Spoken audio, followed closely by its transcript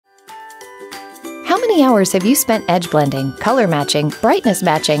many hours have you spent edge blending, color matching, brightness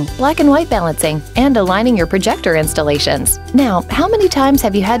matching, black and white balancing, and aligning your projector installations? Now, how many times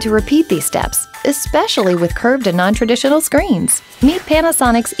have you had to repeat these steps, especially with curved and non-traditional screens? Meet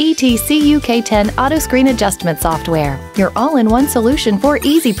Panasonic's ET-CUK10 Auto Screen Adjustment software, your all-in-one solution for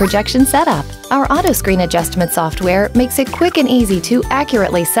easy projection setup. Our auto screen adjustment software makes it quick and easy to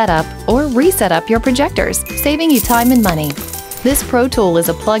accurately set up or reset up your projectors, saving you time and money. This Pro Tool is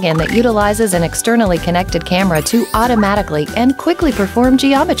a plugin that utilizes an externally connected camera to automatically and quickly perform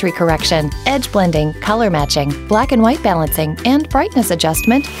geometry correction, edge blending, color matching, black and white balancing, and brightness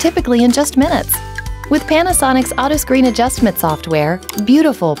adjustment, typically in just minutes. With Panasonic's Auto Screen Adjustment software,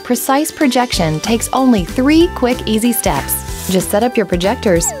 beautiful, precise projection takes only 3 quick, easy steps. Just set up your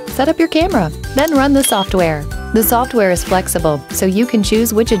projectors, set up your camera, then run the software. The software is flexible, so you can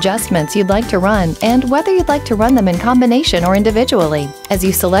choose which adjustments you'd like to run and whether you'd like to run them in combination or individually. As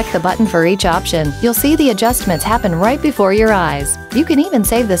you select the button for each option, you'll see the adjustments happen right before your eyes. You can even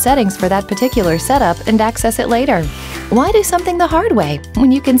save the settings for that particular setup and access it later. Why do something the hard way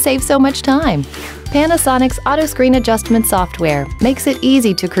when you can save so much time? Panasonic's Auto Screen Adjustment software makes it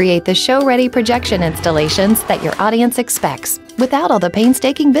easy to create the show-ready projection installations that your audience expects without all the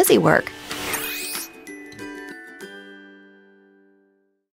painstaking busy work.